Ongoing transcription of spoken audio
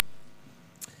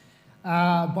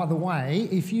By the way,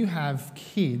 if you have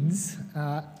kids,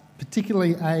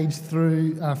 particularly aged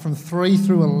from 3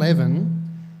 through 11,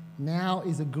 now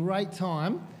is a great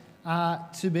time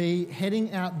to be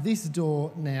heading out this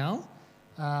door now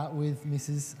with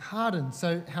Mrs. Harden.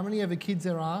 So how many of the kids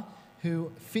there are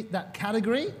who fit that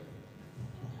category?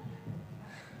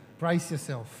 Brace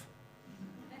yourself.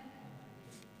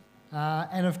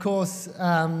 And of course,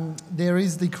 there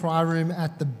is the cry room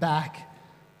at the back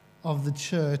of the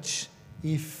church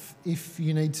if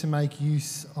you need to make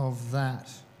use of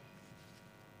that.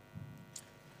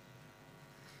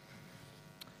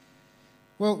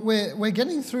 Well, we're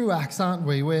getting through Acts, aren't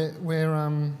we?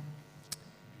 We're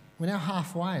now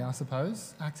halfway, I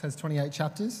suppose. Acts has 28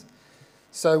 chapters.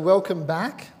 So welcome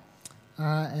back.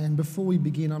 And before we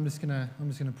begin, I'm just gonna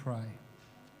pray.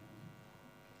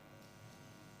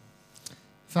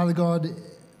 Father God,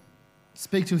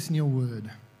 speak to us in your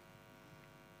word.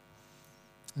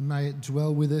 And may it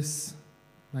dwell with us.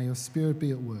 May your spirit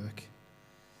be at work,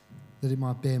 that it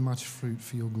might bear much fruit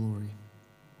for your glory.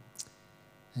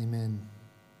 Amen.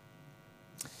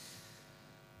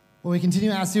 Well, we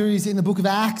continue our series in the book of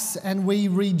Acts, and we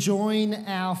rejoin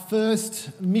our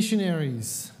first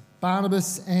missionaries,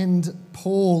 Barnabas and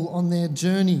Paul, on their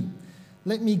journey.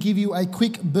 Let me give you a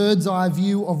quick bird's eye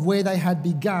view of where they had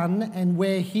begun and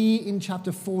where here in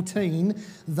chapter 14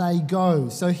 they go.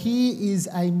 So here is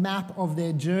a map of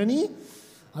their journey.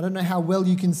 I don't know how well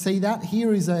you can see that.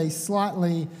 Here is a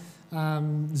slightly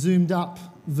zoomed up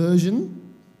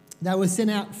version. They were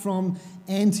sent out from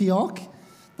Antioch.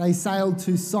 They sailed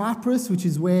to Cyprus, which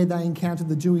is where they encountered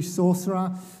the Jewish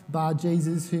sorcerer, Bar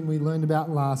Jesus, whom we learned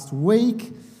about last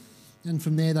week. And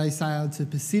from there they sailed to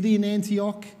Pisidian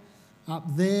Antioch,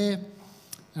 up there,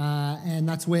 and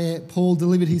that's where Paul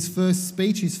delivered his first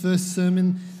speech, his first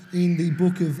sermon in the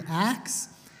book of Acts.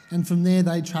 And from there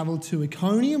they travelled to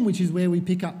Iconium, which is where we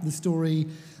pick up the story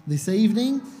this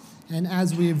evening. And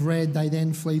as we have read, they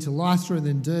then flee to Lystra,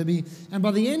 then Derbe. And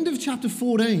by the end of chapter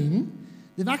 14,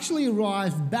 they've actually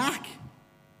arrived back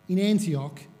in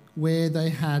Antioch where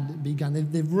they had begun.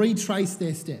 They've retraced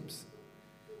their steps,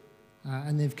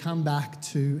 and they've come back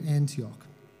to Antioch.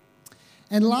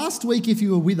 And last week, if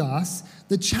you were with us,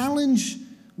 the challenge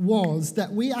was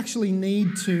that we actually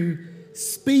need to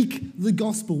speak the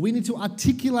gospel. We need to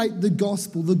articulate the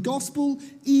gospel. The gospel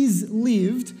is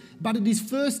lived, but it is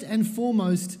first and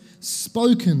foremost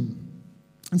spoken.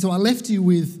 And so I left you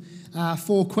with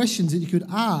 4 questions that you could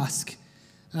ask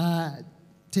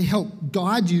to help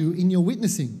guide you in your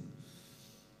witnessing.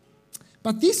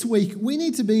 But this week, we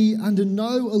need to be under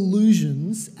no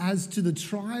illusions as to the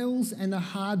trials and the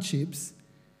hardships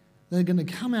that are going to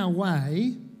come our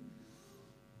way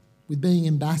with being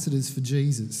ambassadors for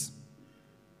Jesus.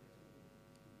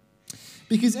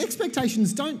 Because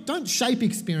expectations don't shape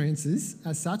experiences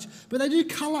as such, but they do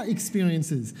colour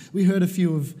experiences. We heard a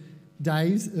few of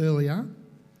Dave's earlier.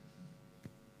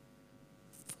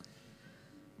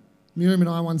 Miriam and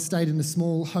I once stayed in a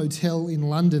small hotel in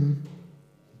London,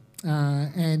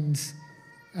 and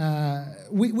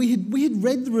we had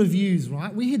read the reviews,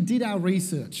 right? We had did our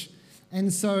research.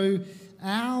 And so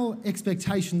our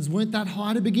expectations weren't that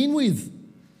high to begin with.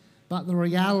 But the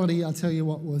reality, I'll tell you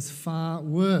what, was far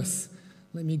worse.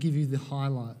 Let me give you the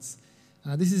highlights.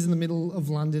 This is in the middle of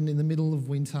London, in the middle of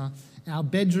winter. Our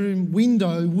bedroom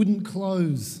window wouldn't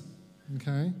close,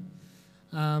 okay?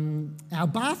 Our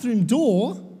bathroom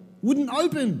door wouldn't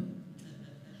open.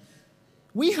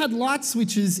 We had light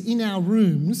switches in our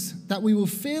rooms that we were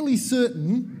fairly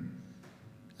certain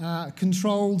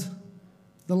controlled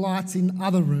the lights in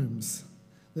other rooms,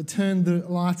 that turned the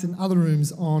lights in other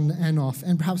rooms on and off.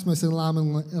 And perhaps most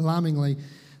alarmingly,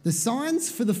 the signs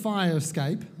for the fire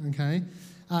escape,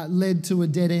 led to a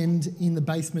dead end in the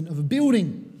basement of a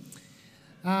building.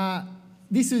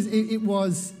 It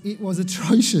was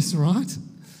atrocious, right?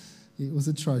 It was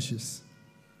atrocious.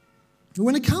 But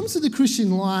when it comes to the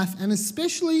Christian life, and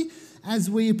especially as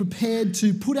we are prepared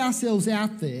to put ourselves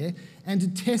out there and to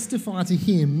testify to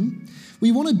Him,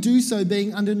 we want to do so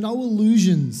being under no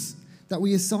illusions that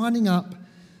we are signing up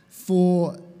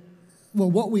for,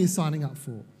 what we are signing up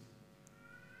for.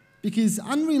 Because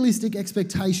unrealistic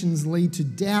expectations lead to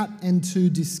doubt and to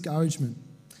discouragement.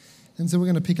 And so we're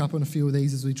going to pick up on a few of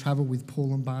these as we travel with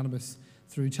Paul and Barnabas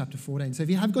through chapter 14. So if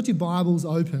you have got your Bibles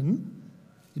open,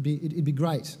 it'd be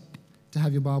great to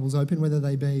have your Bibles open, whether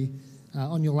they be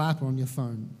on your lap or on your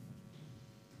phone.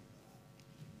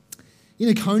 In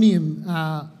Iconium,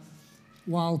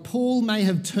 while Paul may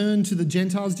have turned to the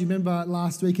Gentiles, do you remember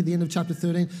last week at the end of chapter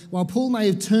 13? While Paul may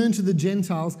have turned to the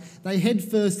Gentiles, they head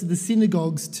first to the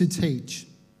synagogues to teach.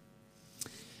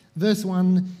 Verse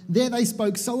 1, there they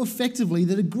spoke so effectively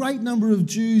that a great number of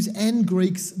Jews and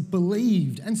Greeks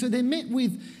believed. And so they're met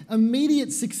with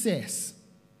immediate success.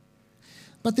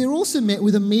 But they're also met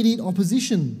with immediate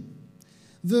opposition.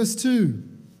 Verse 2,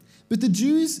 but the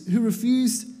Jews who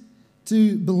refused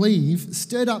to believe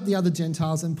stirred up the other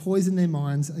Gentiles and poisoned their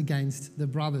minds against the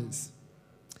brothers.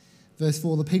 Verse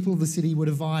 4, the people of the city were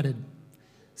divided.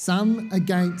 Some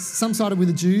sided with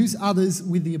the Jews, others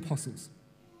with the apostles.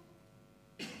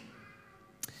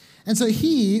 And so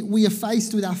here we are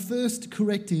faced with our first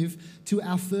corrective to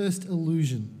our first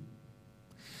illusion.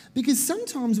 Because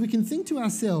sometimes we can think to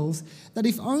ourselves that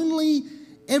if only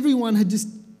everyone had just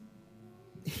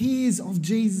hears of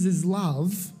Jesus'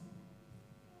 love,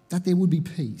 that there would be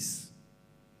peace.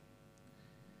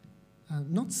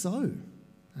 Not so,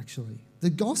 actually. The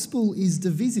gospel is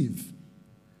divisive.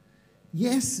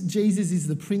 Yes, Jesus is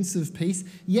the Prince of Peace.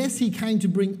 Yes, he came to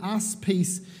bring us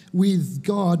peace with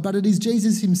God, but it is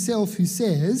Jesus himself who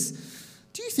says,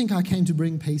 do you think I came to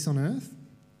bring peace on earth?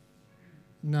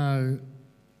 No,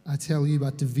 I tell you,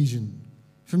 but division.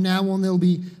 From now on, there'll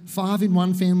be 5 in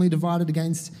one family divided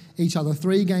against each other,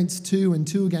 3 against 2 and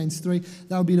 2 against 3.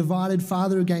 They'll be divided,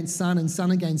 father against son and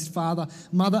son against father,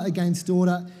 mother against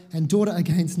daughter and daughter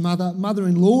against mother,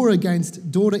 mother-in-law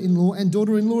against daughter-in-law and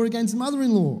daughter-in-law against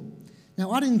mother-in-law.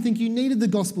 Now, I didn't think you needed the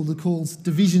gospel to cause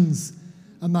divisions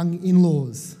among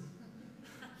in-laws.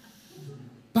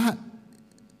 But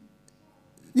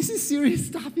this is serious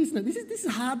stuff, isn't it? This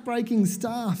is heartbreaking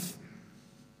stuff.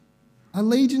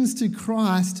 Allegiance to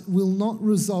Christ will not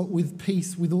result with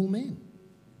peace with all men,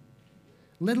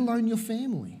 let alone your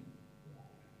family.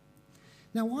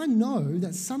 Now, I know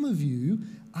that some of you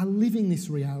are living this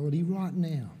reality right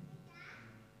now.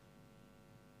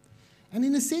 And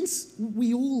in a sense,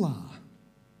 we all are.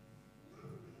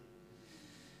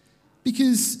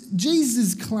 Because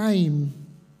Jesus' claim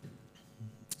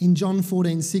in John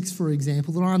 14:6, for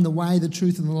example, that I am the way, the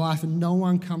truth, and the life, and no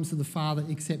one comes to the Father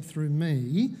except through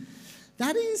me,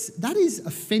 that is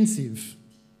offensive.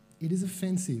 It is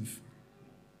offensive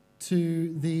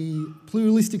to the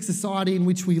pluralistic society in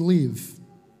which we live.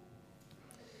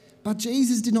 But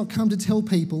Jesus did not come to tell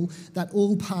people that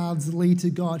all paths lead to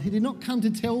God. He did not come to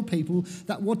tell people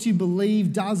that what you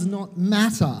believe does not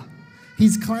matter.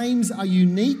 His claims are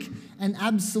unique and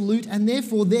absolute, and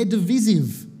therefore they're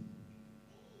divisive.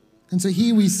 And so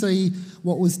here we see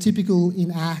what was typical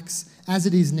in Acts, as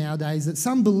it is nowadays, that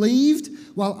some believed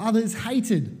while others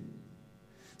hated.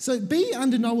 So be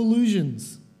under no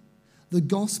illusions. The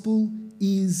gospel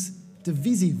is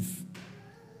divisive.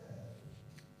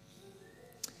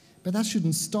 But that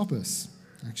shouldn't stop us,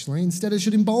 actually. Instead, it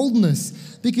should embolden us.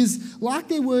 Because like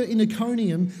there were in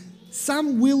Iconium,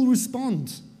 some will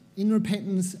respond in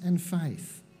repentance and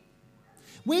faith.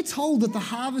 We're told that the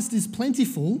harvest is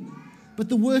plentiful, but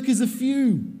the workers are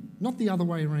few, not the other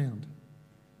way around.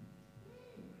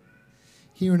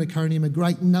 Here in Iconium, a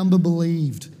great number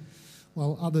believed,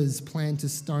 while others planned to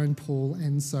stone Paul,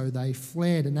 and so they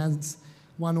fled. And as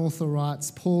one author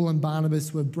writes, Paul and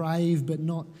Barnabas were brave but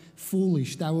not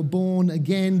foolish. They were born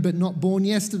again but not born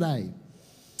yesterday.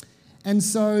 And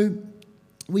so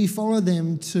we follow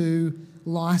them to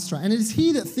Lystra. And it is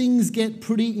here that things get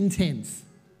pretty intense.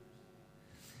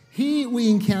 Here we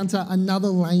encounter another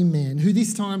lame man who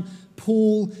this time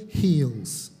Paul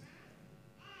heals.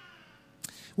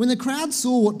 When the crowd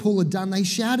saw what Paul had done, they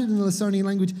shouted in the Lycaonian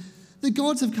language, "The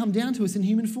gods have come down to us in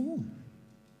human form."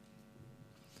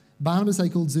 Barnabas they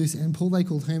called Zeus and Paul they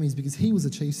called Hermes because he was a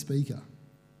chief speaker.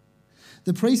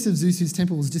 The priest of Zeus, whose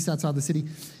temple was just outside the city,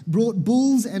 brought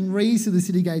bulls and rheas to the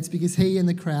city gates because he and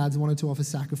the crowds wanted to offer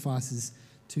sacrifices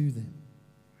to them.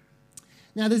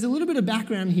 Now, there's a little bit of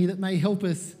background here that may help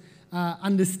us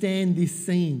understand this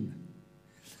scene.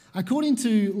 According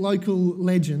to local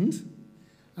legend,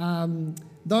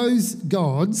 those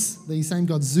gods, these same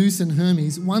gods, Zeus and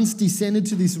Hermes, once descended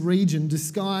to this region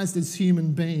disguised as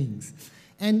human beings,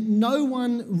 and no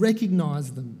one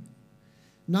recognised them.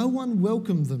 No one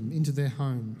welcomed them into their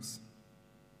homes.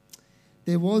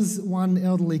 There was one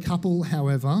elderly couple,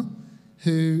 however,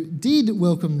 who did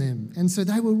welcome them, and so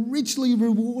they were richly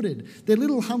rewarded. Their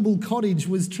little humble cottage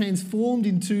was transformed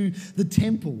into the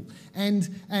temple, and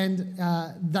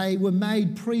they were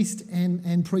made priest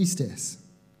and priestess.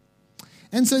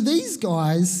 And so these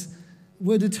guys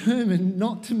were determined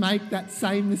not to make that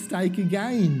same mistake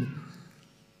again.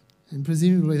 And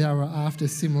presumably they were after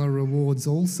similar rewards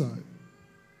also.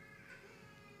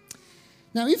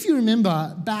 Now, if you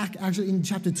remember back actually in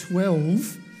chapter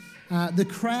 12, the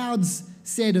crowds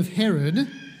said of Herod,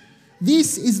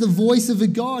 "This is the voice of a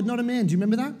God, not a man." Do you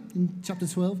remember that in chapter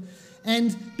 12?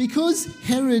 And because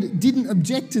Herod didn't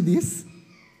object to this,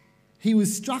 he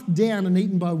was struck down and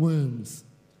eaten by worms.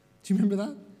 Do you remember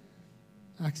that?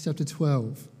 Acts chapter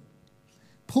 12.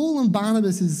 Paul and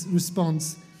Barnabas'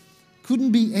 response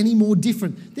couldn't be any more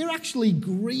different. They're actually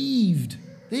grieved.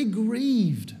 They're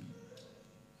grieved.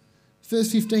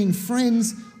 Verse 15,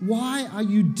 friends, why are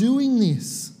you doing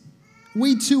this?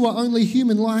 We too are only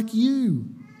human like you.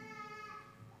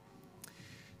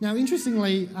 Now,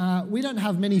 interestingly, we don't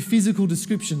have many physical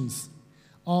descriptions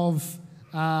of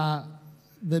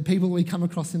the people we come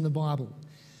across in the Bible.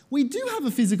 We do have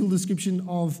a physical description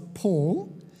of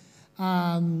Paul.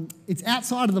 It's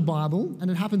outside of the Bible, and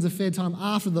it happens a fair time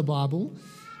after the Bible.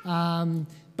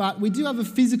 But we do have a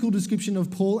physical description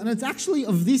of Paul, and it's actually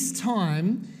of this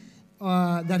time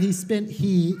that he spent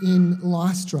here in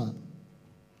Lystra.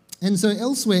 And so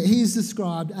elsewhere, he is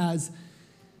described as,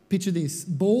 picture this,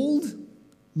 bald,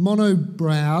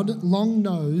 mono-browed,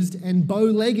 long-nosed, and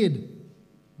bow-legged.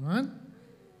 Right?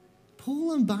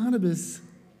 Paul and Barnabas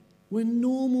were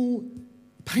normal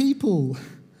people.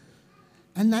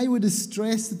 And they were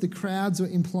distressed that the crowds were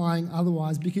implying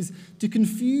otherwise, because to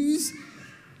confuse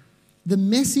the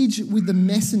message with the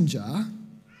messenger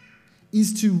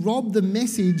is to rob the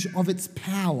message of its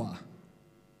power.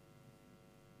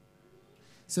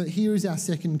 So here is our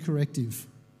second corrective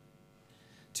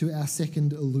to our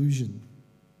second illusion.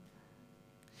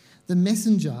 The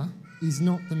messenger is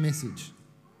not the message.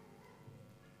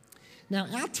 Now,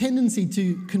 our tendency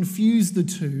to confuse the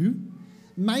two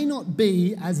may not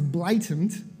be as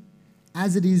blatant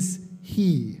as it is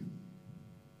here.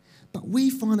 But we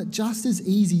find it just as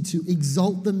easy to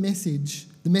exalt the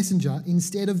messenger,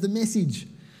 instead of the message.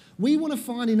 We want to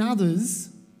find in others,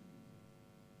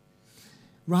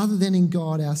 rather than in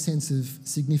God, our sense of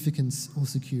significance or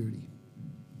security.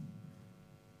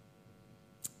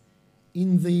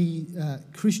 In the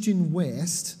Christian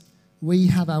West, we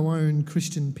have our own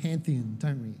Christian pantheon,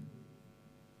 don't we?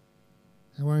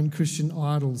 Our own Christian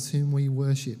idols whom we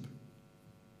worship.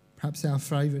 Perhaps our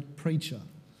favourite preacher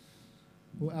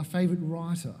or our favourite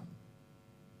writer.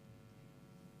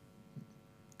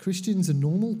 Christians are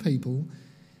normal people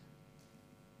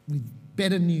with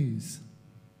better news,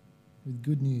 with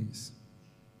good news.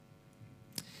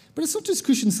 But it's not just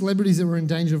Christian celebrities that we're in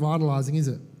danger of idolising, is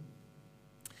it?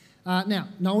 Now,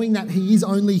 knowing that he is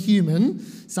only human,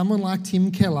 someone like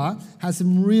Tim Keller has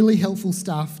some really helpful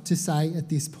stuff to say at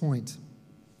this point.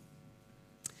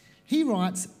 He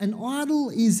writes, an idol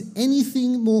is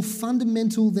anything more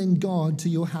fundamental than God to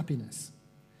your happiness,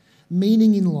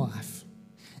 meaning in life,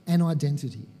 and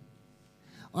identity.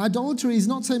 Idolatry is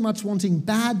not so much wanting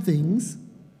bad things,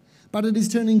 but it is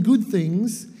turning good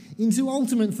things into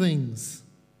ultimate things.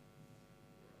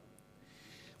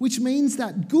 Which means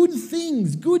that good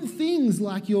things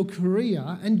like your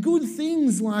career and good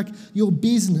things like your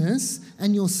business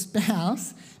and your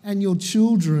spouse and your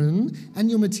children and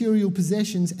your material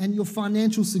possessions and your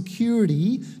financial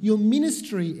security, your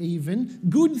ministry even,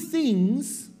 good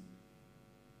things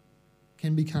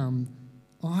can become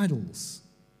idols.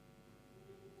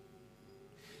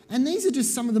 And these are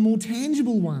just some of the more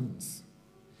tangible ones,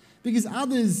 because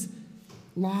others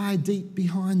lie deep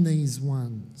behind these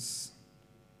ones.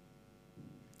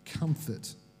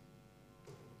 Comfort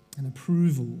and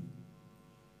approval,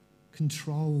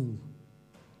 control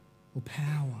or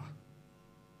power.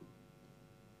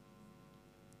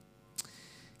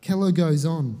 Keller goes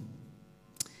on.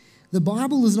 The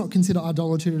Bible does not consider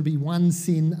idolatry to be one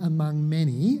sin among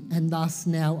many, and thus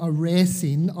now a rare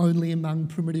sin only among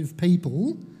primitive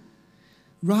people.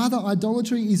 Rather,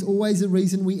 idolatry is always a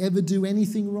reason we ever do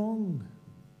anything wrong.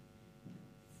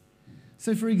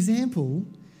 So, for example,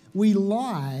 we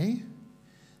lie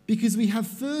because we have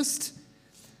first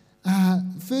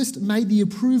made the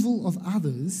approval of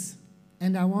others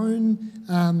and our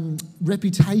own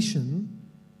reputation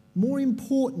more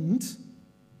important,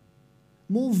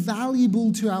 more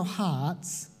valuable to our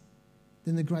hearts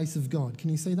than the grace of God. Can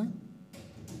you see that?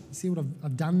 You see what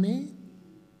I've done there?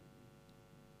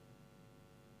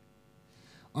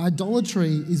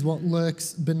 Idolatry is what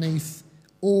lurks beneath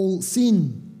all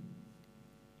sin.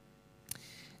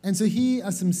 And so here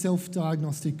are some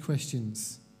self-diagnostic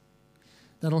questions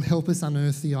that'll help us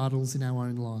unearth the idols in our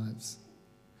own lives.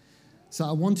 So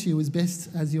I want you, as best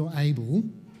as you're able,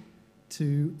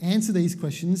 to answer these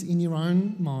questions in your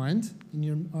own mind, in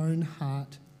your own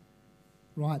heart,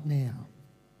 right now.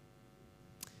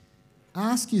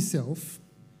 Ask yourself,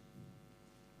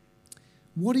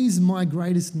 what is my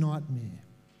greatest nightmare?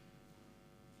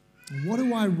 What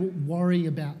do I worry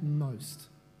about most?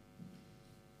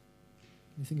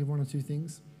 You think of one or two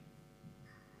things?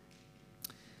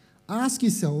 Ask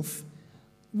yourself,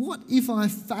 What if I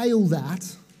failed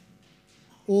at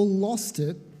or lost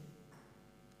it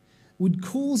would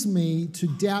cause me to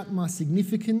doubt my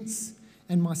significance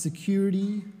and my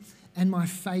security and my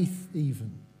faith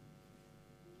even?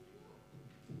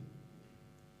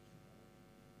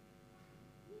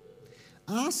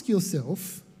 Ask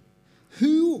yourself,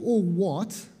 who or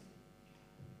what,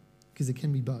 because it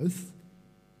can be both,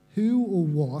 who or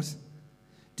what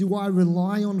do I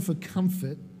rely on for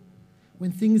comfort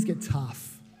when things get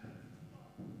tough?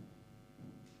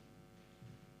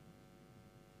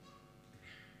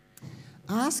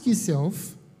 Ask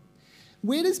yourself,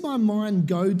 where does my mind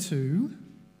go to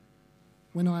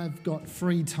when I've got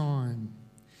free time?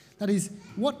 That is,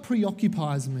 what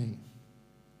preoccupies me?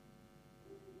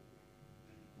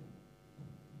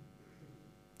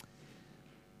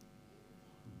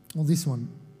 Or this one.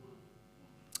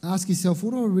 Ask yourself,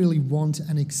 what do I really want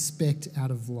and expect out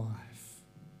of life?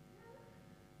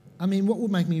 I mean, what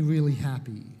would make me really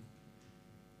happy?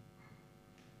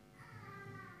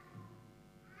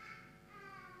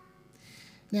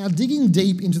 Now, digging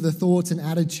deep into the thoughts and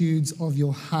attitudes of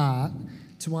your heart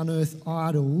to unearth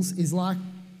idols is like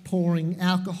pouring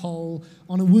alcohol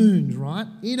on a wound, right?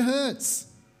 It hurts,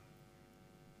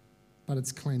 but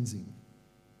it's cleansing.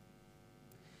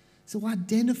 So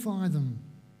identify them.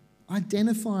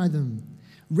 Identify them.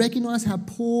 Recognize how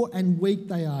poor and weak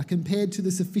they are compared to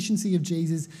the sufficiency of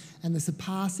Jesus and the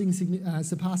surpassing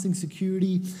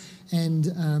security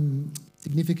and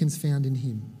significance found in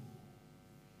him.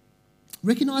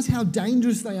 Recognize how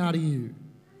dangerous they are to you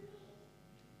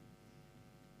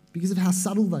because of how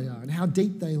subtle they are and how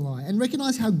deep they lie. And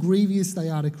recognize how grievous they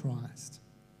are to Christ.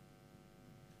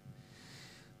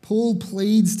 Paul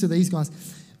pleads to these guys,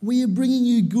 we are bringing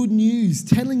you good news,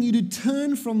 telling you to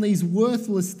turn from these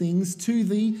worthless things to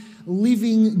the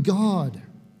living God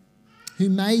who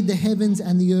made the heavens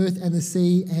and the earth and the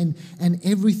sea and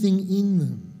everything in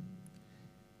them.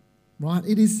 Right?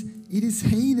 It is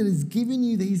he that has given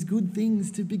you these good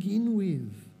things to begin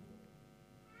with.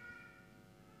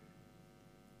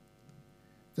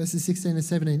 Verses 16 and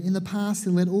 17. In the past, he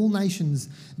let all nations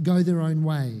go their own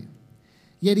way.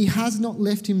 Yet he has not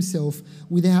left himself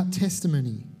without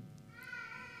testimony.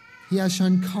 He has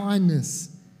shown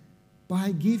kindness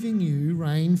by giving you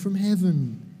rain from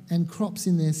heaven and crops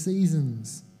in their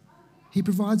seasons. He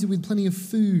provides you with plenty of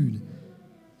food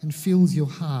and fills your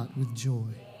heart with joy.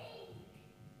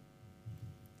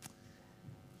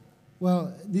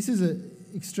 Well, this is an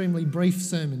extremely brief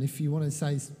sermon, if you want to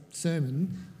say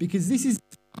sermon, because this is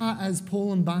as far as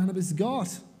Paul and Barnabas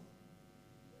got.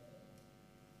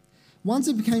 Once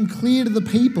it became clear to the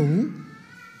people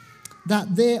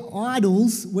that their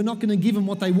idols were not going to give them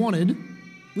what they wanted,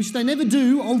 which they never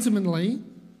do ultimately,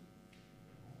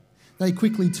 they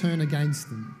quickly turn against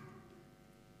them.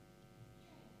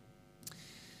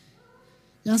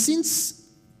 Now, since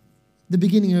the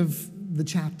beginning of the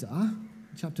chapter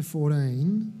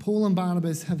 14, Paul and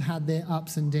Barnabas have had their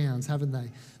ups and downs, haven't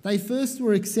they? They first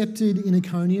were accepted in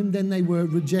Iconium, then they were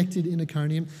rejected in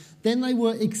Iconium, then they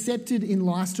were accepted in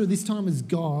Lystra, this time as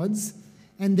gods,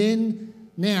 and then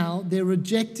now they're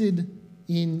rejected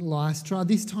in Lystra,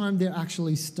 this time they're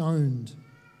actually stoned.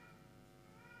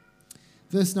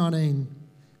 Verse 19,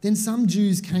 then some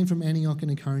Jews came from Antioch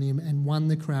and Iconium and won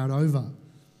the crowd over.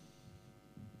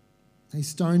 They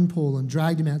stoned Paul and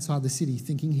dragged him outside the city,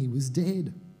 thinking he was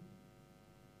dead.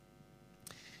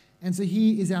 And so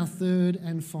here is our third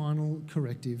and final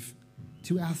corrective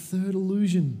to our third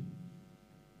illusion.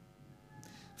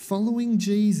 Following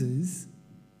Jesus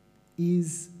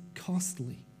is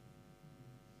costly.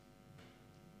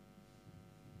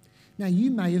 Now, you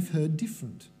may have heard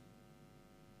different.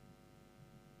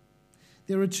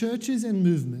 There are churches and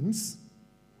movements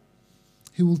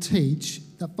who will teach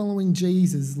that following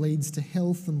Jesus leads to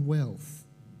health and wealth.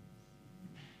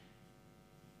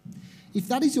 If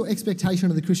that is your expectation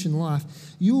of the Christian life,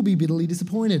 you will be bitterly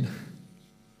disappointed.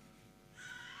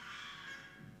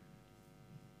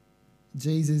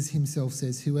 Jesus himself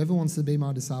says, whoever wants to be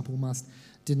my disciple must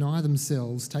deny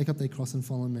themselves, take up their cross and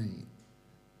follow me.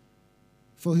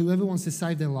 For whoever wants to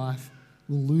save their life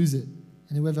will lose it.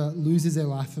 And whoever loses their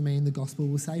life for me in the gospel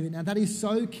will save it. Now, that is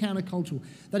so countercultural.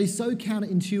 That is so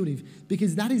counterintuitive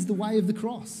because that is the way of the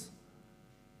cross.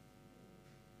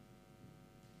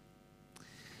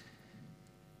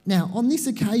 Now, on this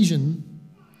occasion,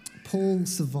 Paul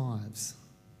survives.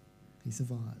 He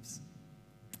survives.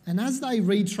 And as they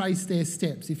retrace their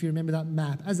steps, if you remember that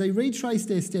map, as they retrace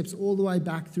their steps all the way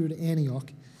back through to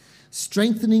Antioch,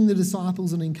 strengthening the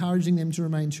disciples and encouraging them to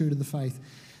remain true to the faith,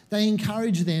 they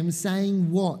encourage them,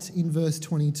 saying what in verse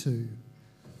 22?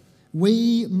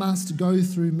 We must go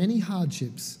through many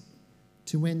hardships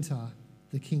to enter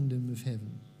the kingdom of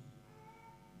heaven.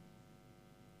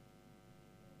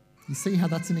 You see how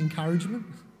that's an encouragement?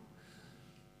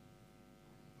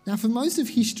 Now, for most of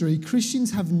history,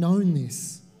 Christians have known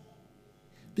this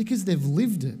because they've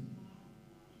lived it.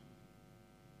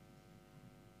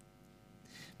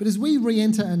 But as we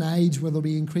re-enter an age where there'll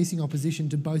be increasing opposition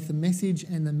to both the message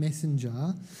and the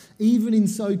messenger, even in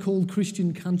so-called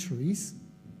Christian countries,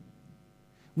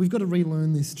 we've got to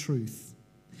relearn this truth.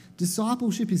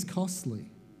 Discipleship is costly.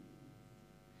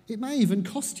 It may even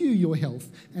cost you your health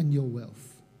and your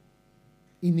wealth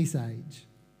in this age.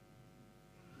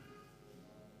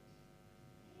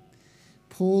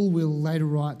 Paul will later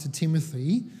write to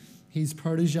Timothy, his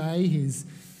protege, his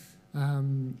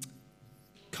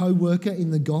co-worker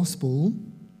in the gospel,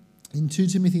 in 2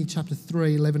 Timothy chapter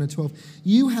 3, 11 and 12.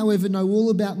 You, however, know all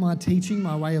about my teaching,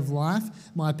 my way of life,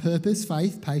 my purpose,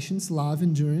 faith, patience, love,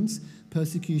 endurance,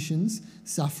 persecutions,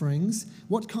 sufferings.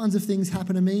 What kinds of things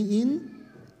happened to me in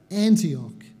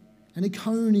Antioch and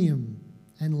Iconium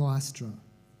and Lystra?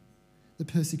 The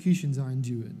persecutions I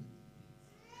endured.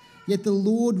 Yet the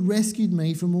Lord rescued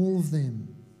me from all of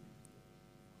them.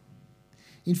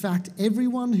 In fact,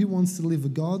 everyone who wants to live a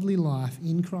godly life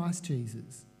in Christ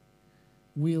Jesus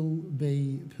will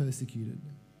be persecuted.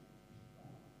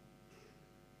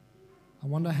 I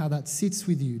wonder how that sits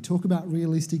with you. Talk about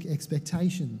realistic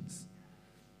expectations.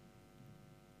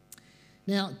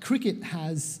 Now, cricket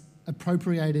has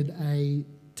appropriated a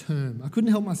term. I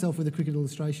couldn't help myself with a cricket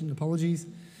illustration, apologies.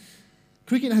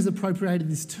 Cricket has appropriated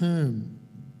this term,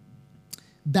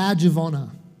 badge of honour.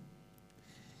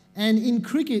 And in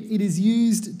cricket, it is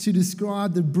used to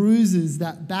describe the bruises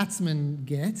that batsmen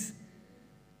get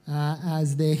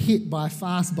as they're hit by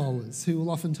fast bowlers, who will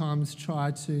oftentimes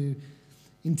try to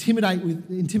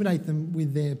intimidate them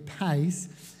with their pace,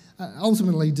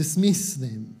 ultimately dismiss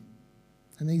them.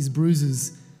 And these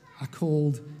bruises are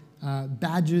called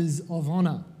badges of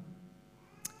honour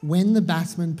when the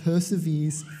batsman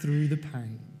perseveres through the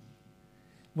pain,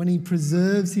 when he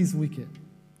preserves his wicket,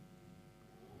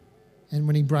 and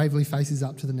when he bravely faces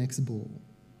up to the next ball.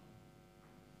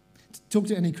 Talk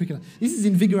to any cricketer. This is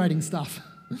invigorating stuff.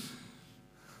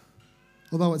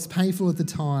 Although it's painful at the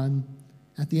time,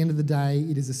 at the end of the day,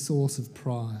 it is a source of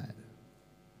pride.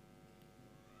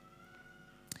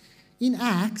 In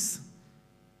Acts,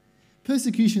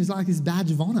 persecution is like this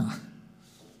badge of honour.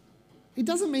 It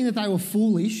doesn't mean that they were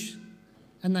foolish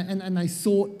and they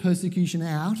sought persecution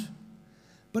out.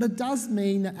 But it does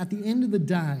mean that at the end of the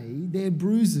day, their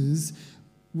bruises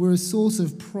were a source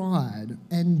of pride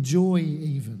and joy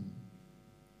even.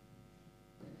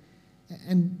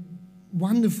 And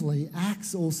wonderfully,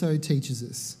 Acts also teaches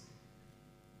us,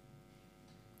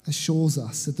 assures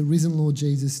us that the risen Lord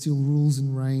Jesus still rules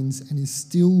and reigns and is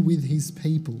still with his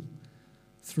people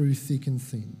through thick and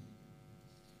thin.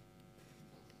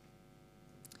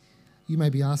 You may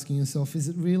be asking yourself, is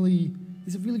it really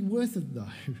worth it though?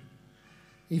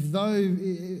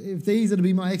 If these are to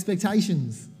be my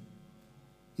expectations,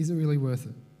 is it really worth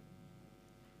it?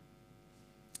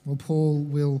 Well, Paul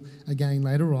will again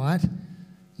later write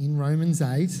in Romans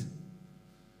 8.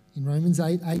 In Romans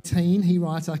 8:18, he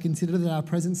writes, I consider that our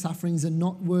present sufferings are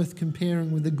not worth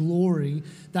comparing with the glory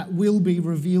that will be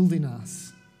revealed in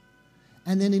us.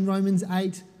 And then in Romans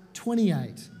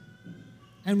 8:28,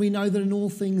 and we know that in all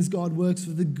things God works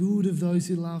for the good of those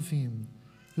who love him,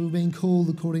 who have been called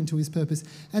according to his purpose.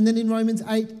 And then in Romans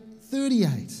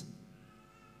 8:38,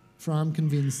 for I'm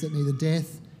convinced that neither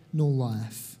death nor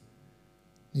life,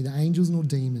 neither angels nor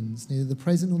demons, neither the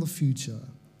present nor the future,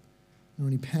 nor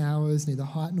any powers, neither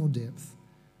height nor depth,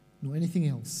 nor anything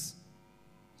else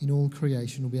in all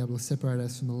creation will be able to separate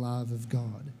us from the love of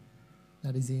God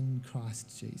that is in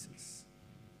Christ Jesus.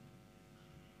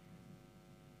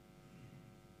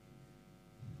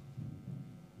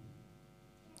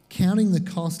 Counting the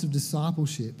cost of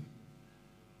discipleship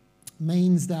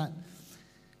means that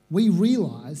we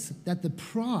realise that the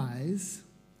prize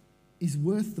is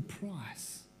worth the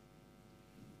price.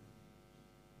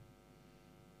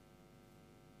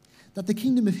 That the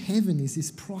kingdom of heaven is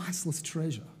this priceless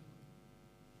treasure.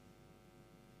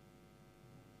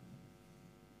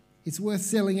 It's worth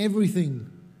selling everything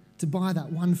to buy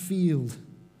that one field.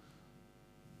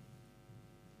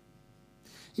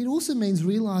 It also means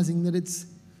realising that it's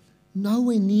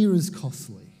nowhere near as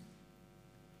costly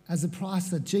as the price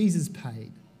that Jesus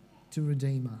paid to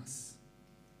redeem us.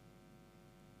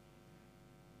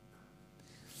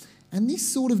 And this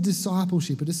sort of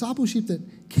discipleship, a discipleship that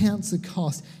counts the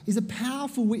cost, is a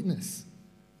powerful witness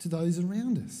to those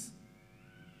around us.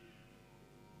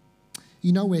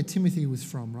 You know where Timothy was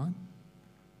from, right?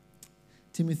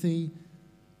 Timothy,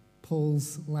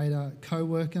 Paul's later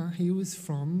co-worker, he was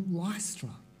from Lystra,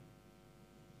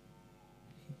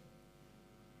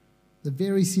 the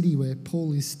very city where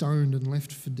Paul is stoned and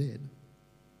left for dead.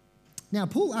 Now,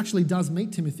 Paul actually does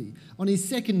meet Timothy on his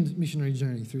second missionary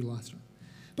journey through Lystra.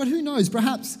 But who knows,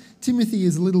 perhaps Timothy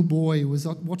as a little boy was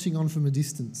watching on from a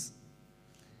distance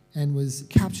and was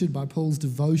captured by Paul's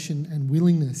devotion and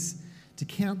willingness to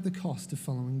count the cost of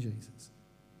following Jesus.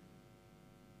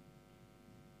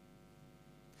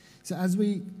 So as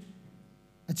we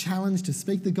are challenged to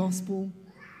speak the gospel,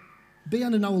 be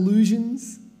under no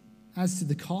illusions as to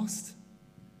the cost.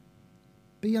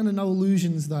 Be under no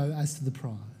illusions, though, as to the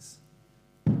prize.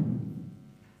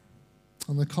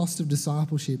 On the cost of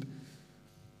discipleship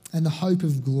and the hope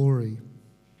of glory.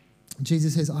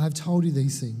 Jesus says, I have told you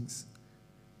these things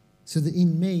so that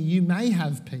in me you may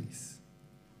have peace.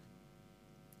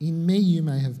 In me you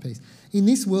may have peace. In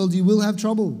this world you will have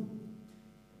trouble.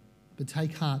 But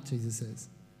take heart, Jesus says,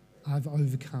 I've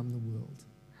overcome the world.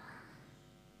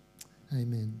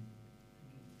 Amen.